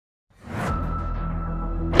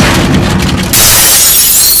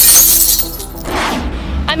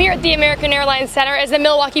I'm here at the American Airlines Center as the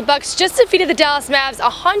Milwaukee Bucks just defeated the Dallas Mavs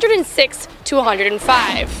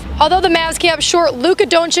 106-105. Although the Mavs came up short, Luka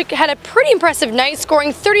Dončić had a pretty impressive night,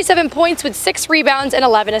 scoring 37 points with 6 rebounds and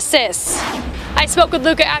 11 assists. I spoke with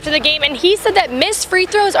Luka after the game, and he said that missed free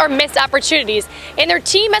throws are missed opportunities, and their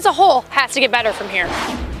team as a whole has to get better from here.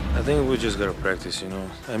 I think we just gotta practice,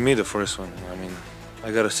 I made the first one. I mean,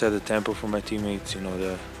 I gotta set the tempo for my teammates,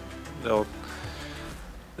 they'll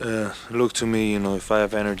look to me, if I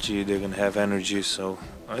have energy, they're gonna have energy. So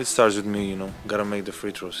it starts with me, gotta make the free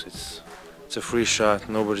throws. It's a free shot,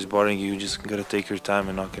 nobody's bothering you, just gotta take your time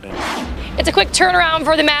and knock it in. It's a quick turnaround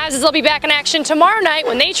for the Mavs as they'll be back in action tomorrow night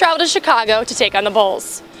when they travel to Chicago to take on the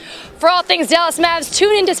Bulls. For all things Dallas Mavs,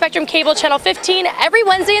 tune in to Spectrum Cable Channel 15 every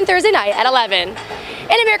Wednesday and Thursday night at 11.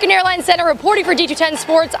 In American Airlines Center reporting for D210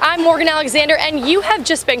 Sports, I'm Morgan Alexander, and you have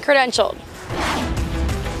just been credentialed.